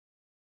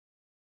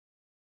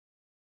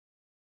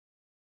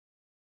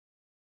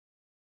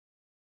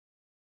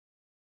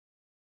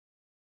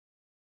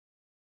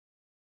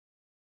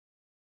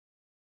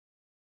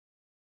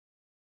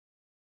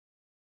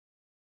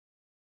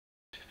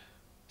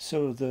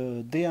So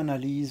the De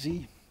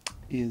Analysi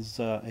is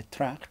a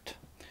tract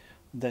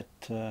that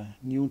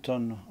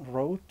Newton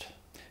wrote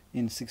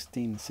in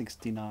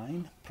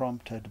 1669,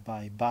 prompted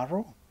by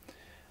Barrow.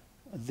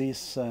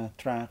 This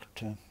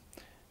tract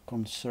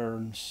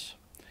concerns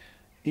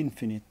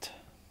infinite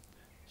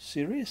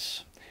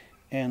series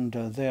and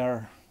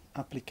their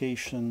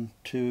application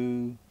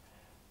to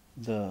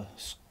the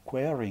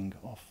squaring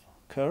of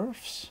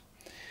curves.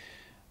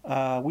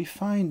 We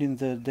find in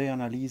the De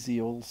Analysi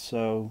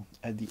also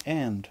at the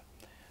end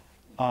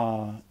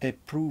a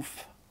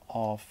proof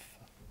of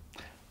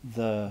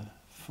the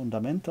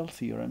fundamental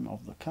theorem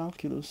of the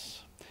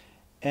calculus,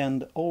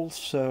 and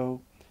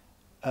also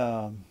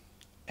an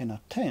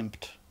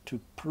attempt to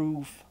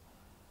prove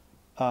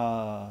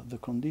the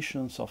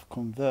conditions of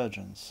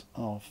convergence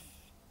of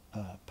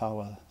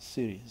power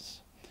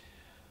series.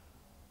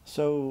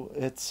 So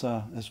it's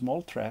a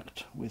small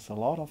tract with a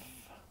lot of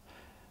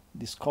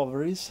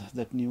discoveries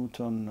that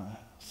Newton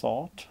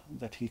thought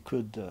that he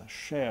could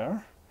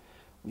share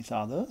with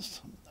others.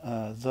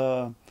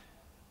 The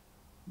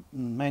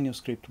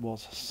manuscript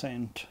was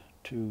sent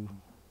to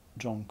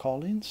John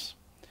Collins.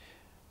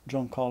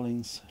 John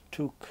Collins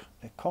took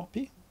a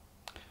copy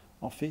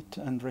of it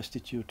and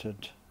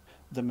restituted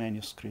the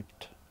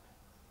manuscript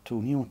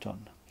to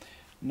Newton.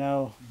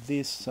 Now,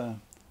 this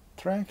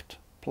tract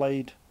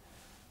played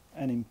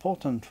an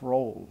important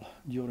role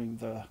during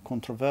the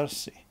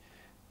controversy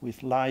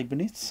with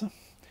Leibniz,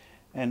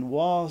 and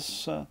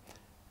was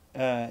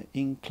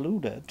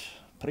included,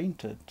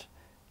 printed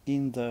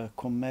in the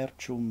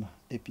Commercium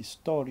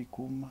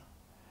Epistolarium,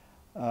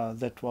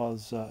 that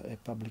was a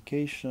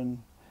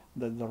publication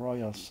that the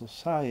Royal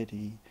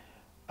Society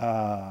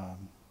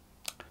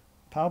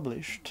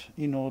published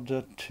in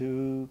order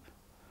to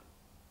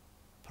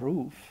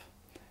prove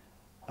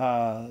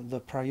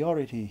the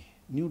priority,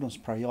 Newton's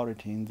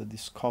priority in the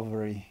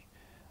discovery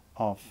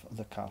of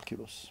the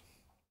calculus.